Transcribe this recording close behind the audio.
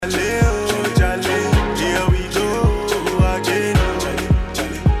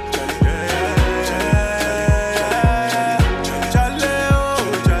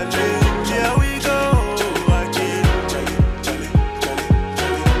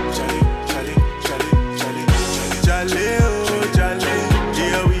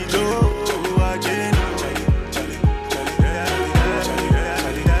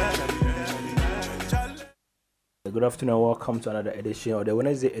good afternoon, and welcome to another edition or the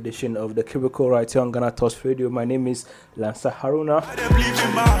Wednesday edition of the Cubicle right here on Ghana Talks Radio. My name is Lansa Haruna,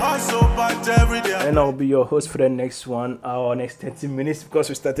 and I'll be your host for the next our next 30 minutes because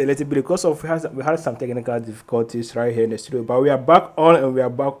we started a little bit because of we had some technical difficulties right here in the studio, but we are back on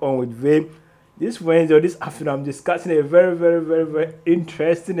with Vim. This Wednesday or this afternoon, I'm discussing a very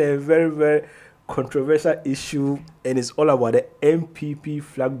interesting and very controversial issue, and it's all about the NPP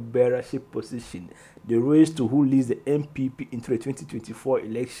flag bearership position. The race to who leads the NPP into the 2024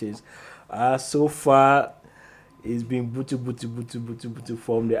 elections. So far, it's been booted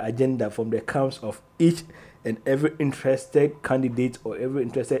from the agenda, from the camps of each and every interested candidate or every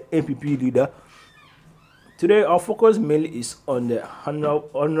interested NPP leader. Today, our focus mainly is on the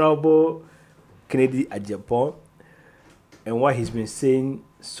Honorable Kennedy Agyapong and what he's been saying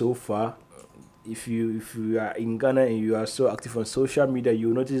so far. If you are in Ghana and you are so active on social media,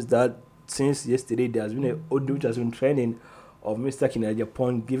 you'll notice that since yesterday, there has been an audio which has been trending of Mr. Kennedy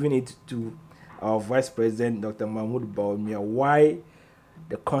Agyapong giving it to our Vice President, Dr. Mahmoud Bawumia. Why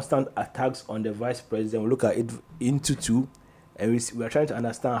the constant attacks on the Vice President? We'll look at it into two, and we are trying to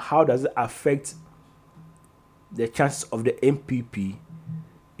understand how does it affect the chances of the NPP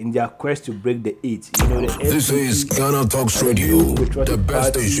in their quest to break the eight. This is Ghana Talks Radio, the best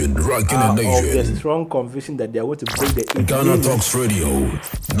station rocking the nation. Of the strong conviction that they are going to break the eight. Ghana Talks Radio,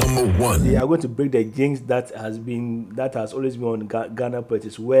 number one. They are going to break the jinx that has always been on Ghana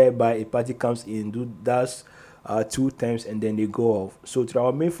politics, whereby a party comes in, does 2 times, and then they go off. So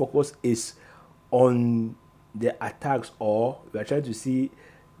our main focus is on the attacks, or we are trying to see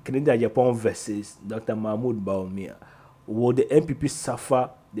Kennedy Agyapong versus Dr. Mahmoud Bawumia. Will the NPP suffer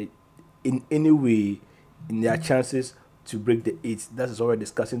in any way in their chances to break the eight? That is what we're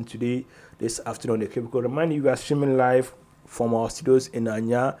discussing today, this afternoon on the Cubicle. Remind you, we are streaming live from our studios in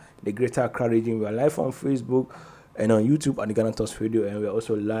Anya, the Greater Accra region. We are live on Facebook and on YouTube at the Ghana Talks Radio, and we are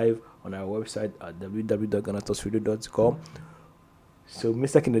also live on our website at www.ghanatalksradio.com. So,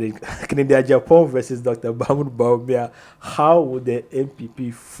 Mr. Kennedy Agyapong versus Dr. Mahmoud Bawumia, how would the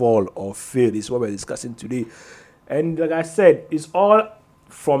NPP fall or fail? Is what we're discussing today. And like I said, it's all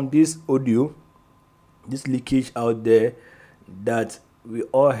from this audio, this leakage out there that we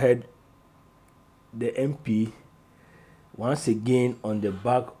all heard the MP once again on the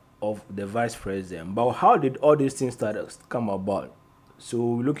back of the Vice President. But how did all these things come about? So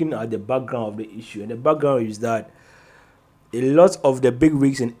we're looking at the background of the issue. And the background is that a lot of the big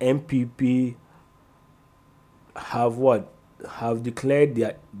wigs in NPP have declared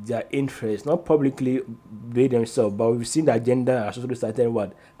their interest, not publicly they themselves, but we've seen the agenda has also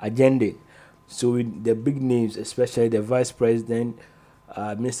started agenda. So with the big names, especially the Vice President,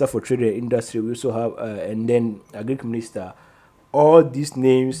 Minister for Trade and Industry, we also have and then Agriculture Minister. All these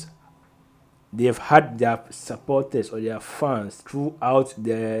names, they have had their supporters or their fans throughout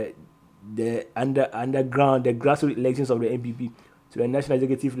the underground, the grassroots elections of the NPP to the national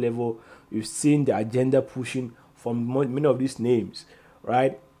executive level. We've seen the agenda pushing from many of these names,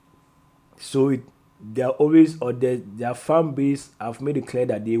 right? So they're always, or their fan base have made it clear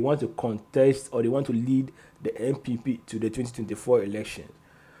that they want to contest or they want to lead the NPP to the 2024 elections.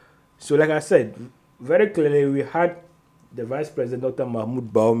 So like I said, very clearly we had the Vice President, Dr.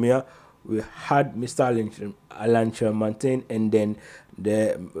 Mahmoud Bawumia, we had Mr. Alan Chairmantain, and then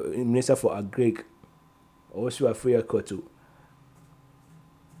the Minister for Agri, also Afriya Kotu.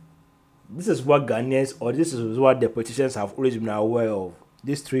 This is what Ghanaians, or this is what the politicians have always been aware of,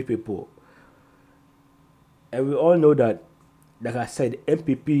 these 3 people. And we all know that, like I said,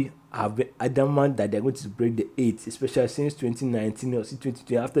 MPP have been adamant that they're going to break the 8, especially since 2019 or since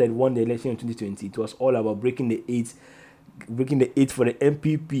 2020, after they won the election in 2020. It was all about breaking the 8 for the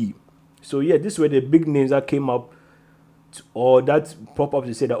MPP. So yeah, this were the big names that came up, or that pop up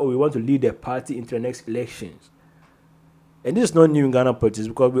to say that, we want to lead the party into the next elections. And this is not new in Ghana politics,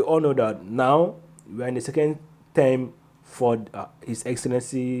 because we all know that now we are in the second term for His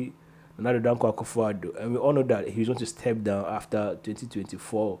Excellency Nana Dankwa Akufo-Addo, and we all know that he's going to step down after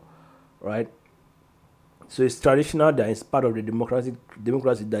 2024, right? So it's traditional that it's part of the democracy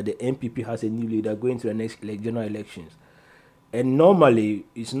that the NPP has a new leader going to the next general elections. And normally,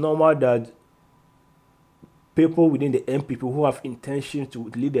 it's normal that people within the NPP who have intention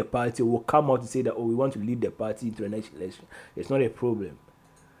to lead the party will come out and say that, we want to lead the party into the next election. It's not a problem.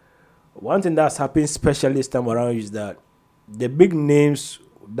 One thing that's happened especially this time around is that the big names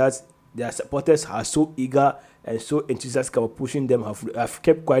that their supporters are so eager and so enthusiastic about pushing them have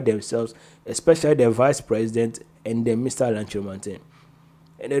kept quiet themselves, especially the Vice President and then Mr. Alan Chairmantain.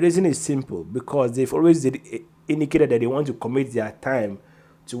 And the reason is simple, because they've always indicated that they want to commit their time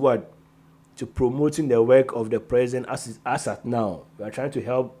to to promoting the work of the president as at now. We are trying to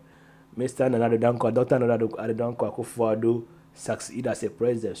help Mr. Nana Danko, Dr. Nana Danko Akufo-Addo succeed as a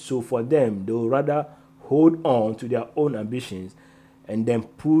president. So for them, they will rather hold on to their own ambitions and then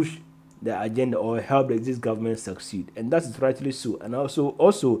push the agenda or help this government succeed. And that is rightly so. And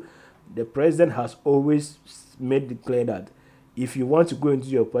also, the president has always made it clear that if you want to go into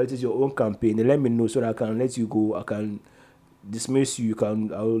your politics, your own campaign, then let me know so that I can let you go. I can dismiss you. I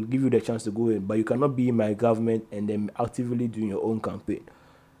will give you the chance to go in, but you cannot be in my government and then actively doing your own campaign.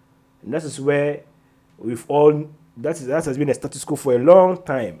 And that is where that has been a status quo for a long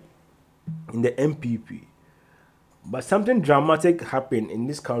time in the NPP. But something dramatic happened in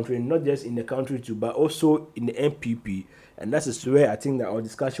this country, not just in the country too, but also in the NPP. And that is where I think that our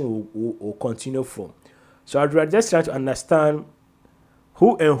discussion will continue from. So I'd just try to understand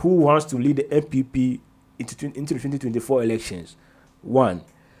who wants to lead the NPP into the 2024 elections. One.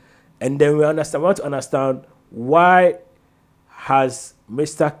 And then we want to understand why has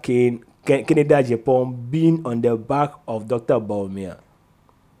Mr. Kennedy Agyapong been on the back of Dr. Bawumia.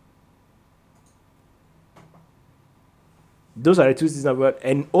 Those are the two things about,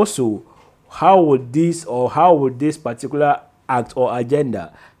 and also how would this particular act or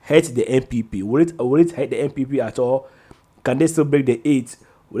agenda hurt the NPP? Will it hurt the NPP at all? Can they still break the 8?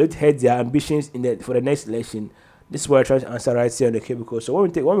 Will it hurt their ambitions for the next election? This is what I try to answer right here on the cubicle. So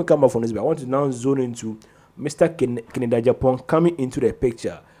when we come back from this, I want to now zone into Mr. Kennedy Agyapong coming into the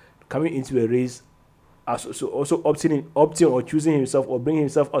picture, coming into a race, also opting or choosing himself or bringing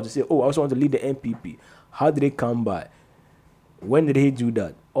himself out to say, oh, I also want to lead the NPP. How did he come by? When did he do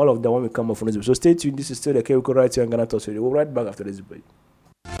that? All of that when we come up from this break. So stay tuned. This is still the Kebiko right here on Ghana Talks Radio. We'll be right back after this break.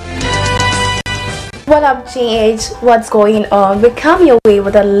 What up, GH? What's going on? We come your way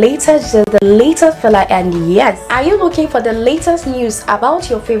with the latest filler, and yes, are you looking for the latest news about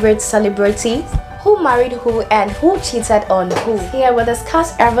your favorite celebrities? Who married who and who cheated on who? Here we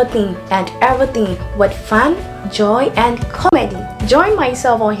discuss everything with fun, joy, and comedy. Join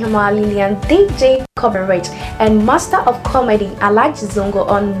myself on Himalayan DJ Coverage and Master of Comedy Alaji Zongo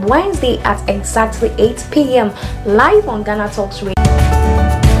on Wednesday at exactly 8 p.m. live on Ghana Talks Radio.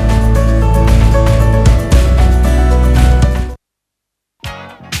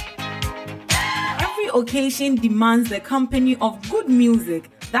 Every occasion demands the company of good music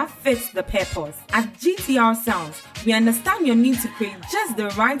that fits the purpose. At GTR Sounds, we understand your need to create just the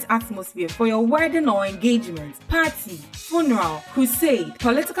right atmosphere for your wedding or engagement, party, funeral, crusade,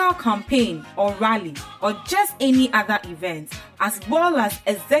 political campaign or rally, or just any other event, as well as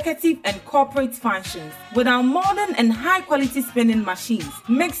executive and corporate functions. With our modern and high-quality spinning machines,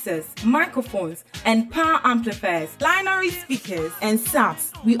 mixers, microphones, and power amplifiers, binary speakers, and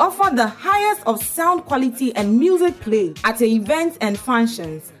subs, we offer the highest of sound quality and music play at events and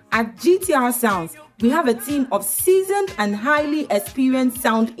functions. At GTR Sounds, we have a team of seasoned and highly experienced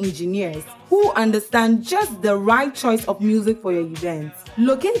sound engineers who understand just the right choice of music for your event.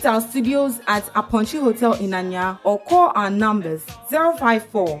 Locate our studios at Aponchi Hotel in Anya or call our numbers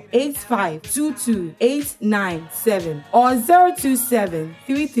 054-8522-897 or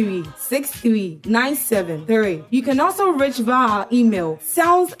 027-3363-973. You can also reach via our email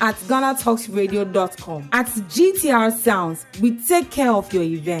sounds@ghanatalksradio.com. At GTR Sounds, we take care of your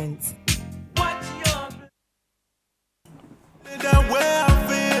event.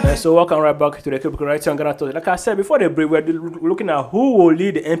 So welcome right back to the Cubicle right here on Ghana Talks. Like I said before the break, we're looking at who will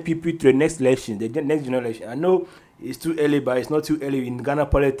lead the NPP to the next election, the next generation. I know it's too early, but it's not too early in Ghana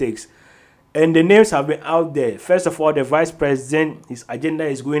politics. And the names have been out there. First of all, the vice president, his agenda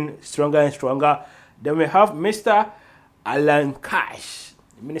is going stronger and stronger. Then we have Mr. Alan Cash,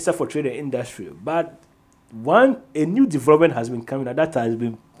 Minister for Trade and Industry. But a new development has been coming, and that has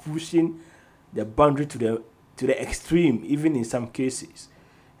been pushing the boundary to the extreme, even in some cases.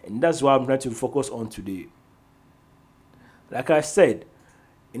 And that's what I'm trying to focus on today. Like I said,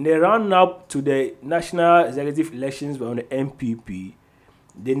 in the run-up to the national executive elections on the NPP,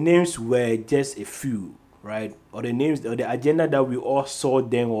 the names were just a few, right? Or the names or the agenda that we all saw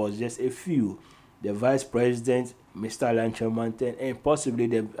then was just a few. The vice president, Mr. Alan Chamanten, and possibly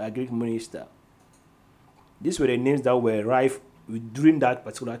the agriculture minister. These were the names that were rife during that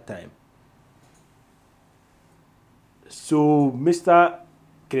particular time. So Mr.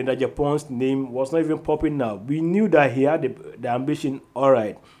 Kennedy Agyapong's name was not even popping now. We knew that he had the ambition, all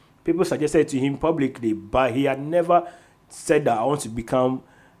right. People suggested to him publicly, but he had never said that I want to become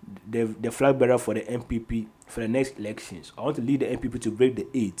the flag bearer for the NPP for the next elections. I want to lead the NPP to break the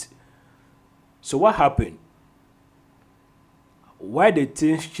 8. So what happened? Why did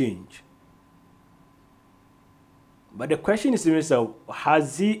things change? But the question is to himself,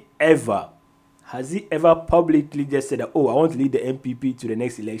 has he ever has he ever publicly just said that, oh, I want to lead the NPP to the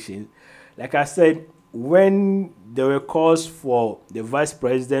next election? Like I said, when there were calls for the vice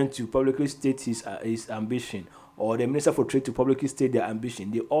president to publicly state his ambition, or the minister for trade to publicly state their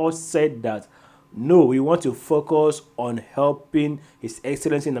ambition, they all said that, no, we want to focus on helping His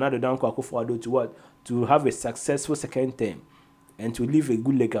Excellency Nana Addo Dankwa Akufo-Addo to what? To have a successful second term and to leave a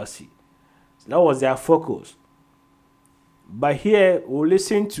good legacy. So that was their focus. But here, we'll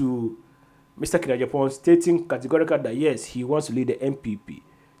listen to Mr. Kennedy Agyapong stating categorically that yes, he wants to lead the NPP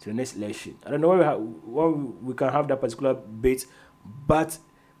to the next election. I don't know when we can have that particular bit, but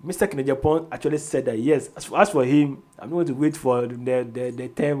Mr. Kennedy Agyapong actually said that yes, as for him, I'm not going to wait for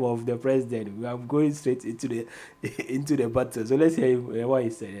the term of the president. I'm going straight into the battle. So let's hear what he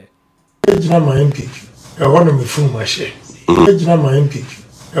said. My MP, I want to be full my share. My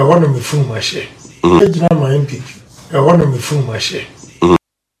MP, I want to be full my share. My MP, I want to be full my share.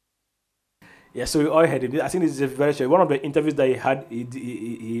 Yeah, so we all heard him. I think this is a very short. One of the interviews that he had,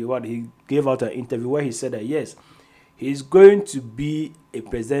 he gave out an interview where he said that yes, he's going to be a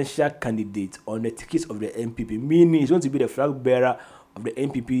presidential candidate on the ticket of the NPP, meaning he's going to be the flag bearer of the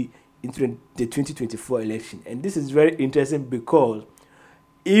NPP into the 2024 election. And this is very interesting because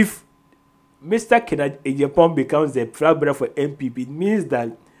if Mr. Kennedy Agyapong becomes the flag bearer for NPP, it means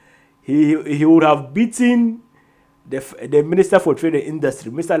that he would have beaten the Minister for Trade and Industry,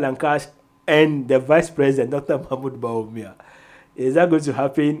 Mr. Lankash, and the Vice President, Dr. Mahmoud Bawumia. Is that going to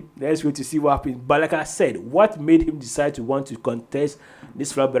happen? Let's wait to see what happens. But like I said, what made him decide to want to contest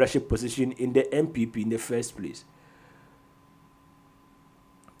this flag bearership position in the NPP in the first place?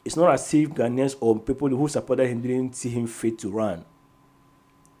 It's not as if Ghanaians or people who supported him didn't see him fit to run.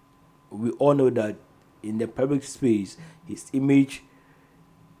 We all know that in the public space, his image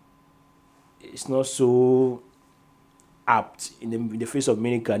is not so apt in the face of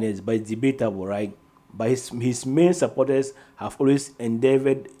many Ghanaians, but it's debatable, right? But his main supporters have always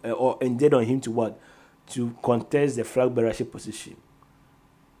endeavored on him to what? To contest the flag bearership position.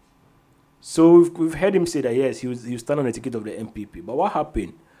 So we've heard him say that yes, he was stand on the ticket of the NPP. But what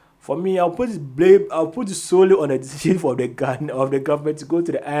happened? For me, I'll put it solely on the decision of the government to go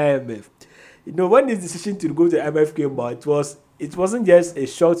to the IMF. You know, when this decision to go to the IMF came about, it wasn't just a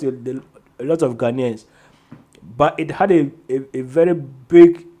shock to a lot of Ghanaians, but it had a very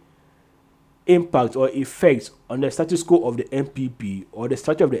big impact or effects on the status quo of the NPP or the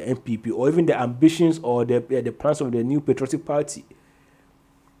structure of the NPP or even the ambitions or the plans of the new patriotic party.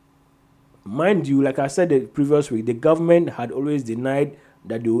 Mind you, like I said the previous week, the government had always denied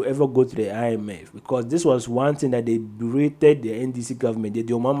that they will ever go to the IMF because this was one thing that they berated the NDC government, the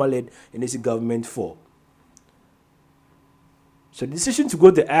Omama-led NDC government for. So the decision to go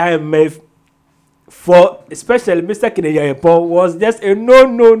to the IMF for especially Mr. Kennedy Agyapong was just a no.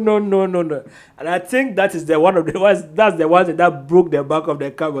 And I think that is the one that broke the back of the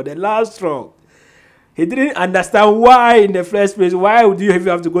camel, the last straw. He didn't understand why in the first place, why would you even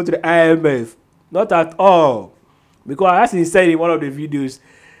have to go to the IMF? Not at all. Because as he said in one of the videos,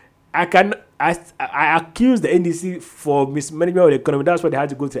 I accused the NDC for mismanagement of the economy. That's why they had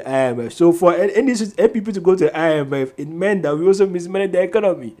to go to the IMF. So for NPP to go to the IMF, it meant that we also mismanaged the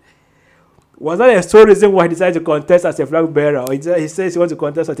economy. Was that a sole reason why he decided to contest as a flag bearer? Or he says he wants to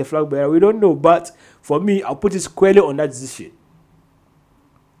contest as a flag bearer? We don't know. But for me, I'll put it squarely on that decision.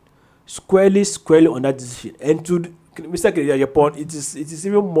 Squarely on that decision. And to Mr. Kennedy Agyapong, it is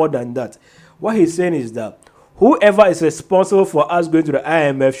even more than that. What he's saying is that whoever is responsible for us going to the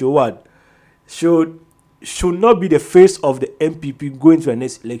IMF should not be the face of the NPP going to the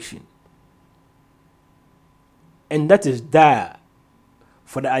next election. And that is dire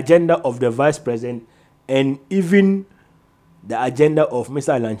for the agenda of the vice president and even the agenda of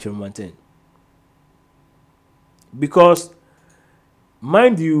Mr. Alan Chiromanten. Because,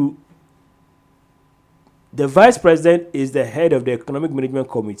 mind you, the vice president is the head of the Economic Management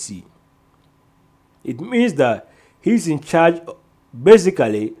Committee. It means that he's in charge,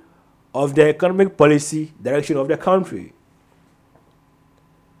 basically, of the economic policy direction of the country.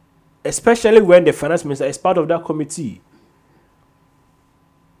 Especially when the finance minister is part of that committee.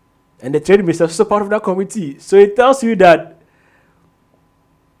 And the trade minister is also part of that committee. So it tells you that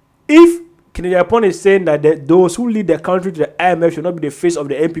if Kennedy Agyapong is saying that those who lead the country to the IMF should not be the face of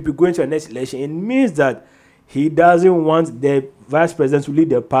the NPP going to the next election, it means that he doesn't want the vice president to lead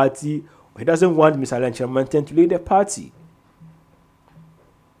the party, or he doesn't want Mr. Alan Chiromanten to lead the party.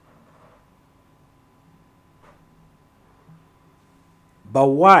 But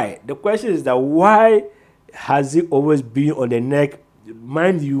why? The question is that why has he always been on the neck?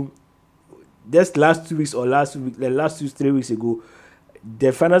 Mind you, just last 2 weeks or the last 3 weeks ago,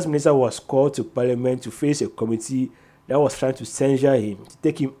 the finance minister was called to parliament to face a committee that was trying to censure him, to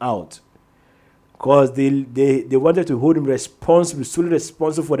take him out. Because they wanted to hold him responsible, solely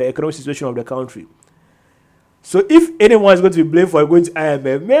responsible for the economic situation of the country. So if anyone is going to be blamed for going to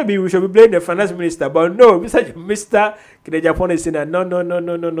IMF, maybe we should be blaming the finance minister. But no, Mr. Kennedy Agyapong is saying that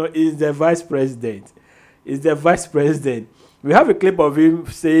no, it's the vice president. It's the vice president. We have a clip of him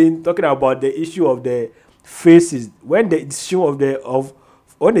talking about the issue of the faces when the decision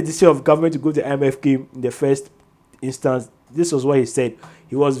of government to go to IMF came in the first instance. This was what he said.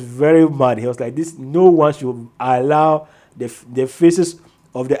 He was very mad. He was like, "This, no one should allow the faces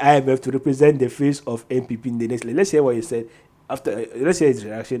of the IMF to represent the face of NPP in the next." Let's hear what he said after. Let's hear his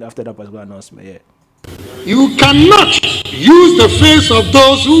reaction after that particular announcement. Yeah. You cannot use the face of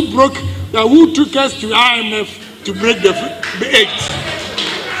those who took us to IMF to break the eight.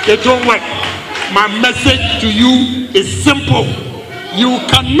 They don't work. My message to you is simple. You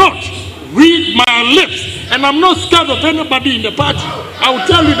cannot read my lips, and I'm not scared of anybody in the party. I will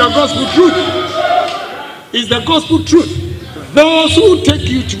tell you the gospel truth. It's the gospel truth. Those who take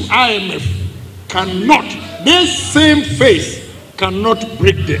you to IMF cannot, this same face cannot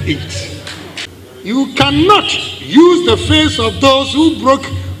break the eight. You cannot use the face of those who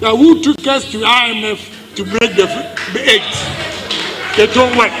took us to IMF to break the eight. They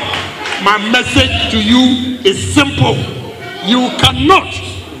don't work. My message to you is simple. You cannot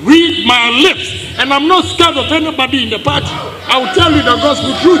read my lips, and I'm not scared of anybody in the party. I will tell you the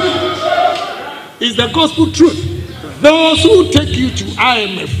gospel truth. It's the gospel truth. Those who take you to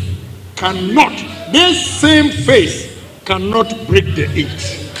IMF cannot, this same face cannot break the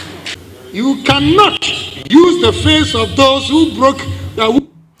eight. You cannot use the face of those who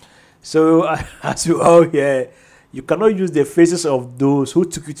So, as you all hear, you cannot use the faces of those who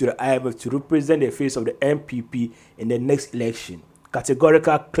took you to the IMF to represent the face of the NPP in the next election.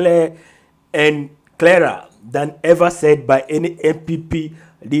 Categorical, clear, and clearer than ever said by any NPP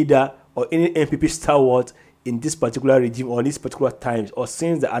leader or any NPP stalwart in this particular regime or in these particular times or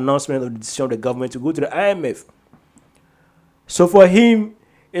since the announcement of the decision of the government to go to the IMF. So for him,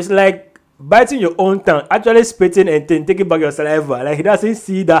 it's like biting your own tongue, actually spitting and taking back your saliva. Like he doesn't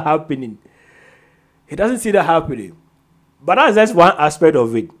see that happening. He doesn't see that happening. But that's just one aspect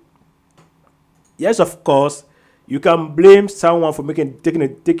of it. Yes, of course, you can blame someone for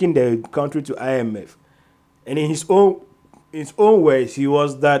taking the country to IMF. And in his own words, he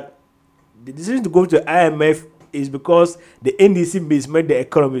was that the decision to go to IMF is because the NDC mismanaged the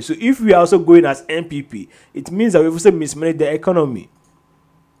economy. So if we are also going as NPP, it means that we also mismanaged the economy.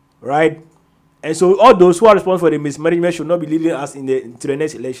 Right? And so all those who are responsible for the mismanagement should not be leading us into the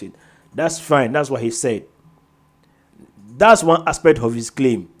next election. That's fine. That's what he said. That's one aspect of his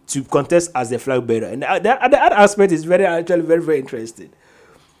claim, to contest as the flag bearer. And the other aspect is very interesting.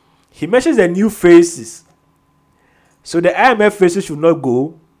 He mentions the new faces. So the IMF faces should not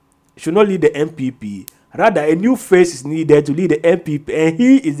lead the NPP. Rather, a new face is needed to lead the NPP, and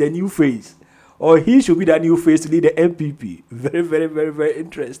he is the new face. Or he should be the new face to lead the NPP. Very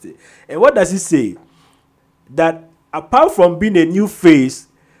interesting. And what does he say? That apart from being a new face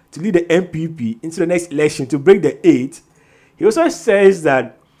to lead the NPP into the next election to break the eight, he also says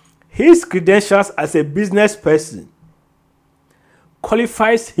that his credentials as a business person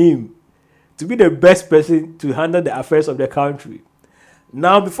qualifies him to be the best person to handle the affairs of the country.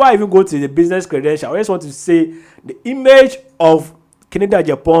 Now, before I even go to the business credential, I just want to say the image of Kennedy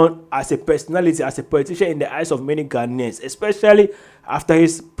Agyapong as a personality, as a politician in the eyes of many Ghanaians, especially after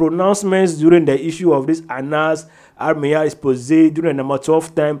his pronouncements during the issue of this Anas Armia expose during the number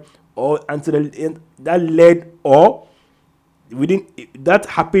 12 time, or until that led or within that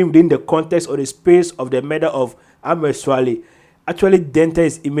happened within the context or the space of the murder of Ahmed Swale, actually dented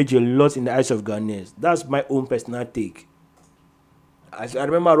his image a lot in the eyes of Ghanaians. That's my own personal take. I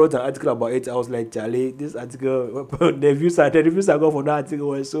remember I wrote an article about it. I was like, Charlie, this article, the reviews I got for that article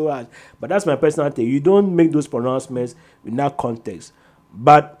were so hard. But that's my personal take. You don't make those pronouncements in that context.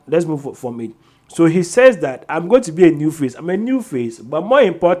 But let's move from it. So he says that I'm going to be a new face. I'm a new face. But more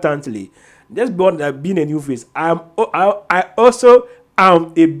importantly, just beyond being a new face, I also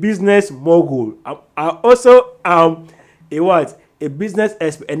am a business mogul. I also am a business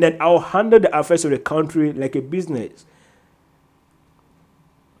expert. And then I'll handle the affairs of the country like a business.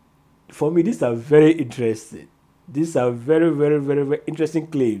 For me, these are very interesting. These are very, very, very, very interesting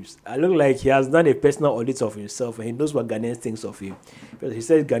claims. I look like he has done a personal audit of himself and he knows what Ghanaians think of him. Because he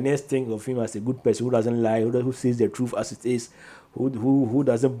says Ghanaians think of him as a good person who doesn't lie, who says the truth as it is, who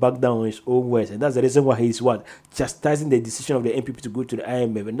doesn't back down on his own words. And that's the reason why he's chastising the decision of the NPP to go to the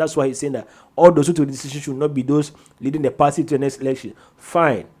IMF. And that's why he's saying that all those who took the decision should not be those leading the party to the next election.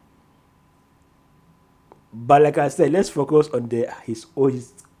 Fine. But like I said, let's focus on his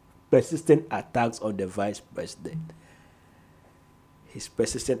persistent attacks on the vice president. His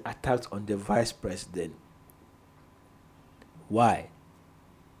persistent attacks on the vice president. Why?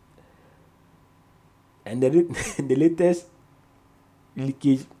 And the latest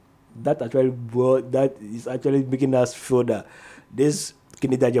leakage that is actually making us feel that this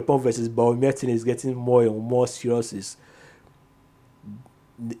Kennedy Agyapong versus Bawumia thing is getting more and more serious is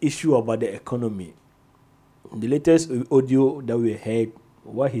the issue about the economy. The latest audio that we heard,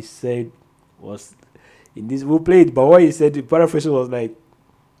 what he said was in this, we'll play it, but what he said, the paraphrase was like,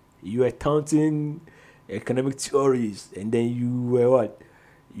 you were counting economic theories and then you were what?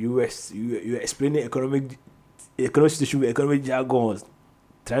 You were explaining economic situation with economic jargons,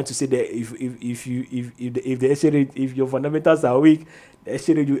 trying to say that if your fundamentals are weak, the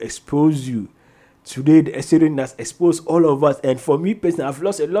exchange rate will expose you. Today the exchange rate has exposed all of us, and for me personally, I've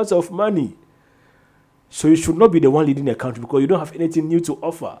lost a lot of money. So you should not be the one leading the country because you don't have anything new to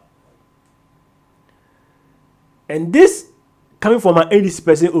offer. And this coming from an NDC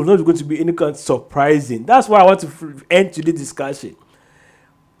person is not going to be any kind of surprising. That's why I want to end today's discussion.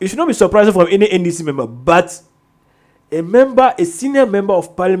 It should not be surprising from any NDC member, but a senior member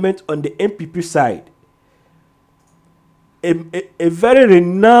of parliament on the NPP side, a very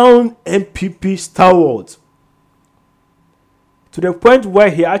renowned NPP stalwart, to the point where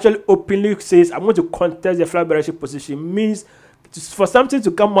he actually openly says, I'm going to contest the flag bearership position, means for something to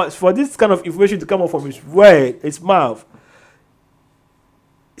come out, for this kind of information to come out from his mouth,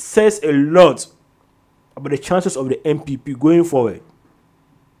 says a lot about the chances of the NPP going forward.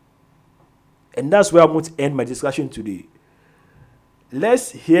 And that's where I'm going to end my discussion today.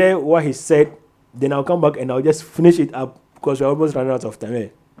 Let's hear what he said, then I'll come back and I'll just finish it up because we're almost running out of time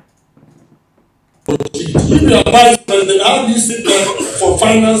here. If you are vice president, how do you sit there for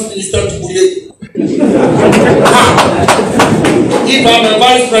finance minister to bully? If I'm a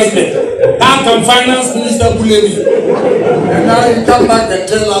vice president, how can finance minister bully me? And now you come back and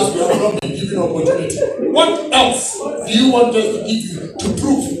tell us we have not been given opportunity. What else do you want us to give you to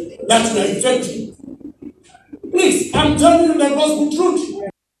prove that you are effective? Please, I'm telling you the gospel truth.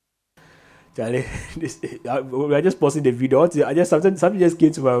 Charlie, we are just pausing the video. Something just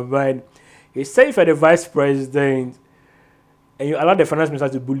came to my mind. He said if you're the vice president and you allow the finance minister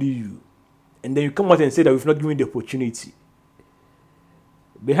to bully you, and then you come out and say that we've not given the opportunity.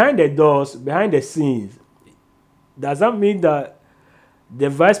 Behind the doors, behind the scenes, does that mean that the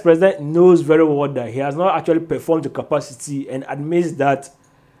vice president knows very well that he has not actually performed to capacity and admits that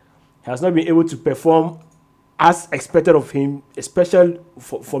he has not been able to perform as expected of him, especially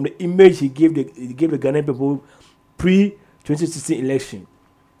from the image he gave the Ghanaian people pre-2016 election?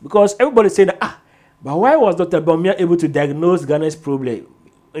 Because everybody saying that, but why was Dr. Bawumia able to diagnose Ghana's problem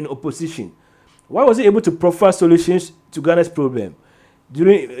in opposition? Why was he able to proffer solutions to Ghana's problem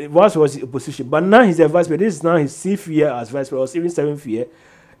once he was in opposition? But now he's a vice president. This is now his 6th year as vice president, or even 7th year,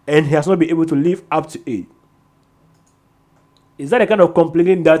 and he has not been able to live up to it. Is that the kind of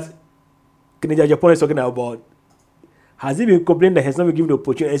complaining that Kennedy Agyapong is talking about? Has he been complaining that he has not been given the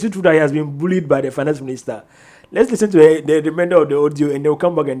opportunity? Is it true that he has been bullied by the finance minister? Let's listen to the remainder of the audio, and then we'll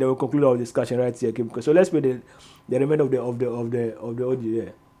come back and then we'll conclude our discussion right here. Okay? So let's play the remainder of the audio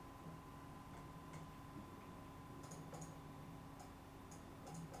here.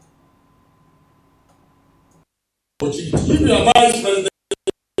 If you are vice president,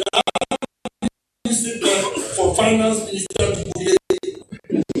 you sit there for finance minister to bully.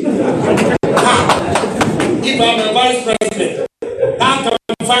 If I'm a vice president, how can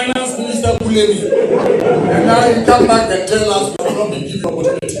finance minister bully me? And now you come back and tell us we have not been given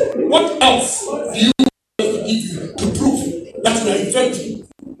opportunity. What else do you want us to give you to prove that you are effective?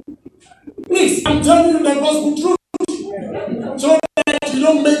 Please, I'm telling you the gospel truth, so that you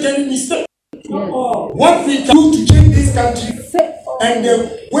don't make any mistake. What we can do to change this country and the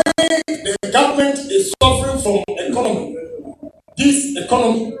way the government is suffering from economy, this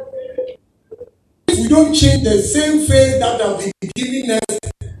economy, if we don't change the same phase that have been giving us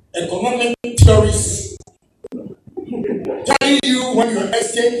economic theories, telling you when your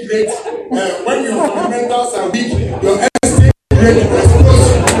exchange rate, when your fundamentals are weak, your exchange rate is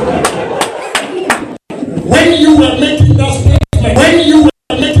exposed. When you were making that statement,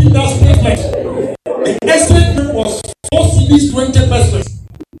 the exchange rate was cedis, 20 pesos.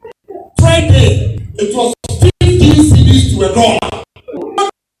 Friday, it was 15 cedis to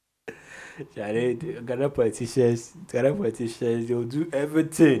 $1. Ghana politicians, they'll do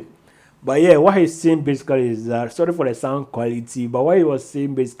everything. But yeah, what he's saying basically is that, sorry for the sound quality, but what he was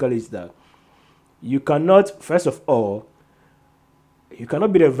saying basically is that you cannot, first of all, you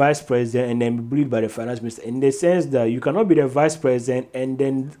cannot be the vice president and then be bullied by the finance minister, in the sense that you cannot be the vice president and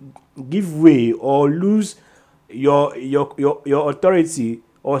then give way or lose your authority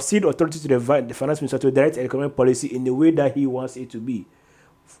or cede authority to the finance minister to direct economic policy in the way that he wants it to be.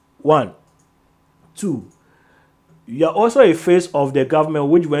 1. 2. You are also a face of the government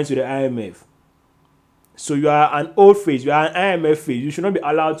which went to the IMF. So you are an old face, you are an IMF face. You should not be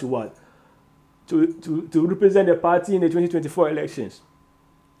allowed to what? To represent the party in the 2024 elections.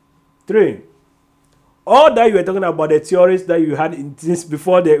 3. All that you were talking about, the theories that you had since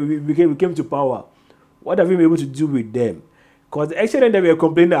before we came to power, what have you been able to do with them? Because the accident that we were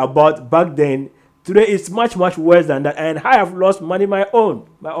complaining about back then, today is much, much worse than that. And I have lost money my own,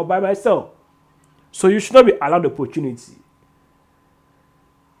 or by myself. So you should not be allowed the opportunity.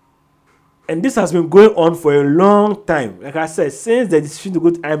 And this has been going on for a long time. Like I said, since the decision to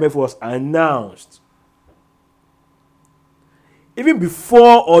go to IMF was announced. Even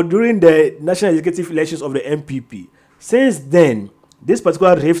before or during the national executive elections of the NPP. Since then, this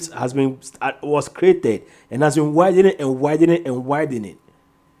particular rift was created and has been widening and widening and widening.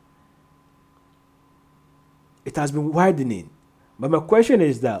 It has been widening. But my question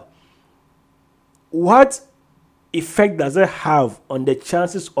is that, what effect does it have on the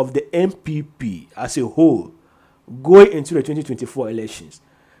chances of the NPP as a whole going into the 2024 elections?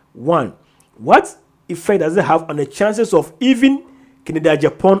 1. What effect does it have on the chances of even Kennedy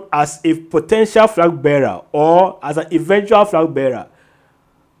Agyapong as a potential flag bearer or as an eventual flag bearer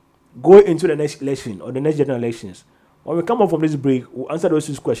going into the next election or the next general elections? When we come up from this break, we'll answer those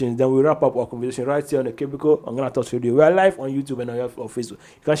 6 questions. Then we'll wrap up our conversation right here on the Cubicle on Ghana Talks Radio. We are live on YouTube and on Facebook.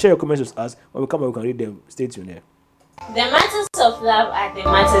 You can share your comments with us. When we come up, we can read them. Stay tuned there. The matters of love are the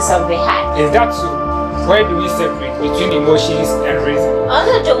matters of the heart. Is that so? Where do we separate between emotions and reason?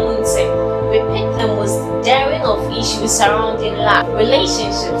 Under the mountain, we pick the most daring of issues surrounding love,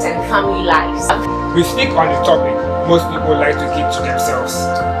 relationships, and family lives. We speak on the topic most people like to keep to themselves.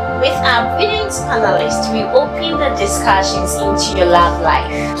 With our brilliant panelists, we open the discussions into your love life.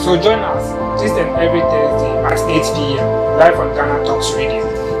 So join us this and every Thursday at 8 p.m. live on Ghana Talks Radio.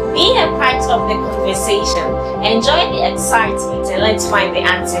 Be a part of the conversation, enjoy the excitement, and let's find the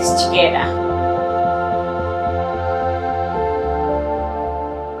answers together.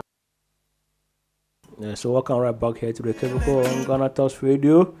 Yeah, so welcome right back here to the Cubicle on Ghana Talks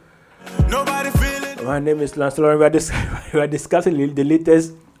Radio. My name is Lance Lauren. We are discussing the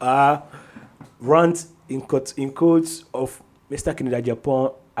latest rant in quotes of Mr. Kennedy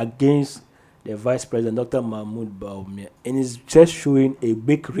Agyapong against the Vice President, Dr. Mahmoud Bawumia, and it's just showing a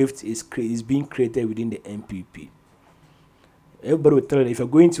big rift is being created within the NPP. Everybody will tell you that if you're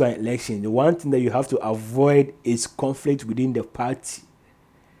going to an election, the one thing that you have to avoid is conflict within the party.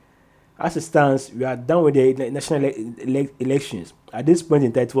 As it stands, we are done with the national elections. At this point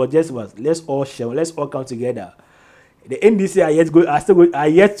in time, it was just let's all share, let's all come together. The NDC are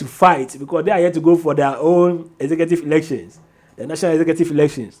yet to fight because they are yet to go for their own executive elections, the national executive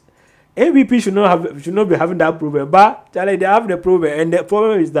elections. NPP should not be having that problem, but Charlie, they have the problem, and the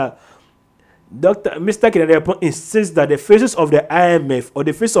problem is that Mr. Kennedy Agyapong insists that the faces of the IMF or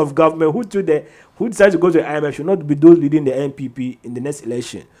the face of government who decides to go to the IMF should not be those leading the NPP in the next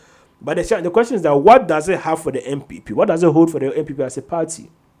election. But the question is that what does it have for the NPP? What does it hold for the NPP as a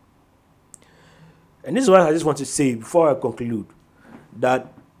party? And this is what I just want to say before I conclude,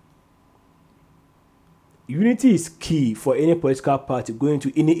 that unity is key for any political party going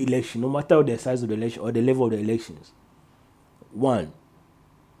to any election, no matter the size of the election or the level of the elections. 1.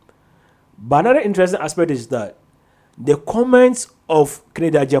 But another interesting aspect is that the comments of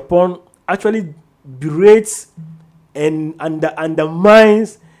Kennedy Agyapong actually berates and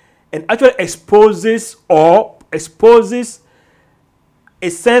undermines and actually exposes a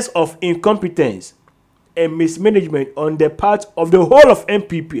sense of incompetence and mismanagement on the part of the whole of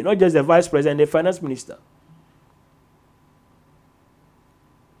NPP, not just the vice president and the finance minister.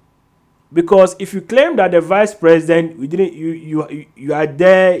 Because if you claim that the vice president, you are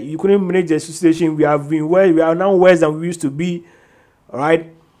there, you couldn't manage the situation, we are now worse than we used to be, all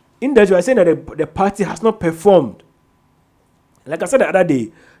right? In that you are saying that the party has not performed. Like I said the other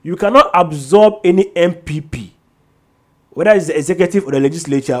day, you cannot absorb any MPP, whether it's the executive or the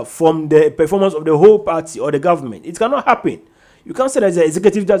legislature, from the performance of the whole party or the government. It cannot happen. You can't say that it's the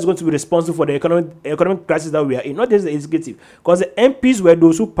executive that's going to be responsible for the economic crisis that we are in. Not just the executive, because the MPs were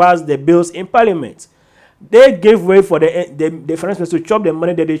those who passed the bills in Parliament. They gave way for the finance minister to chop the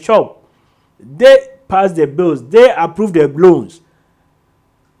money that they chop. They passed the bills. They approved the loans.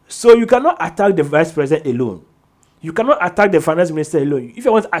 So you cannot attack the vice president alone. You cannot attack the finance minister alone. If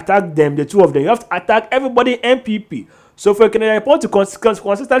you want to attack them, the two of them, you have to attack everybody in NPP. So for Kennedy Agyapong to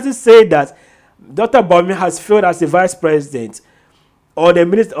consistently say that Dr. Bawumia has failed as the vice president, or the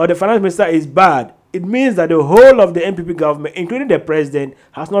minister or the finance minister is bad, it means that the whole of the NPP government, including the president,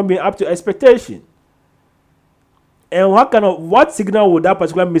 has not been up to expectation. And what signal would that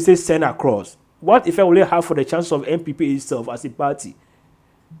particular message send across? What effect will it have for the chances of NPP itself as a party?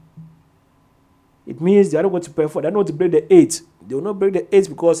 It means they are not going to perform. They are not going to break the 8. They will not break the 8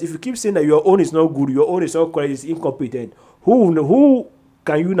 because if you keep saying that your own is not good, your own is not correct, it's incompetent, who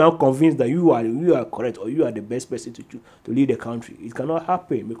can you now convince that you are correct or you are the best person to lead the country? It cannot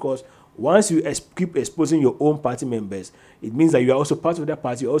happen because once you keep exposing your own party members, it means that you are also part of that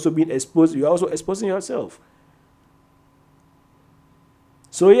party. You're also being exposed. You are also exposing yourself.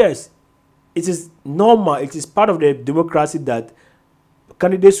 So yes, it is normal. It is part of the democracy that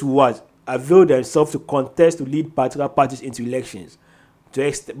candidates who avail themselves to contest to lead particular parties into elections.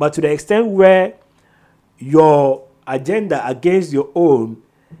 But to the extent where your agenda against your own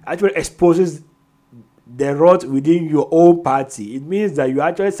actually exposes the rot within your own party, it means that you're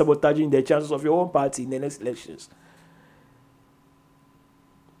actually sabotaging the chances of your own party in the next elections.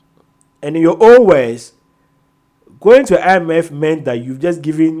 And in your own words, going to IMF meant that you've just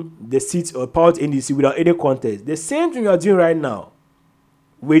given the seat or power to NDC without any contest. The same thing you are doing right now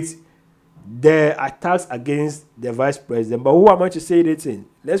with the attacks against the vice president. But who am I to say anything?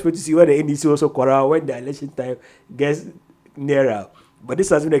 Let's wait to see where the NDC also quarrel when the election time gets nearer. But this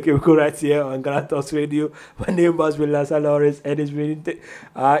has been a chemical right here on Ghana Talks Radio. My name has been Lancer Lawrence, and it's been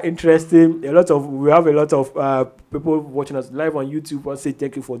interesting. We have a lot of people watching us live on YouTube. I'll say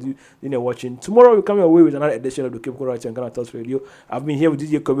thank you for doing watching. Tomorrow we'll come your way with another edition of the chemical right here on Ghana Talks Radio. I've been here with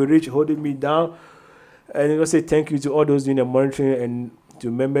DJ Kobe Rich holding me down, and I'll say thank you to all those doing the monitoring and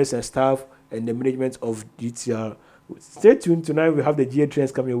to members and staff and the management of GTR. Stay tuned. Tonight we have the GA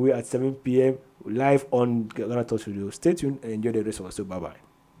Trends coming away at 7 p.m. live on Ghana Talks Radio. Stay tuned and enjoy the rest of us. So bye-bye.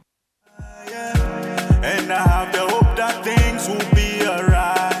 And I have the hope that things will be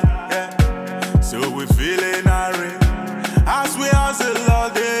alright. Yeah. So we're feeling irate as we hustle all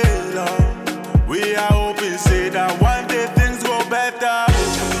day long. We are hoping, say that one day things go better.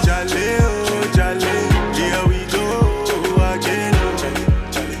 Jale, oh, jale, here we go again.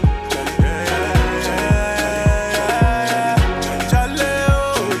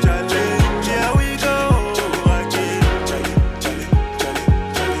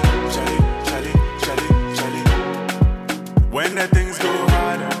 When the things go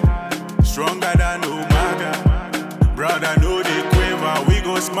harder, stronger than Umaga. Brother, know the quiver, we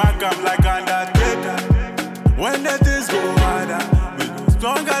go smack up like Undertaker. When the things go harder, we go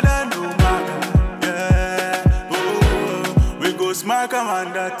stronger than Umaga. Yeah, oh, we go smack up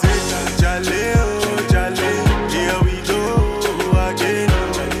Undertaker. Jale, oh, jale, here we go again.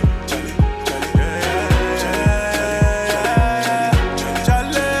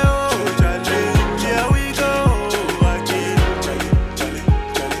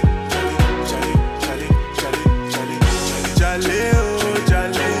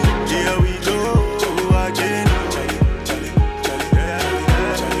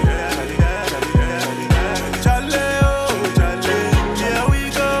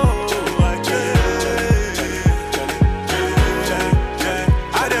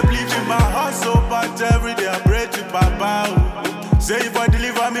 Say if I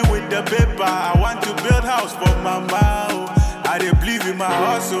deliver me with the paper, I want to build house for mama. I dey believe in my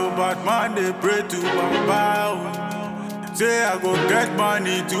hustle, but man they pray to Baba. Say I go get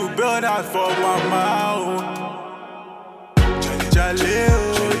money to build house for mama.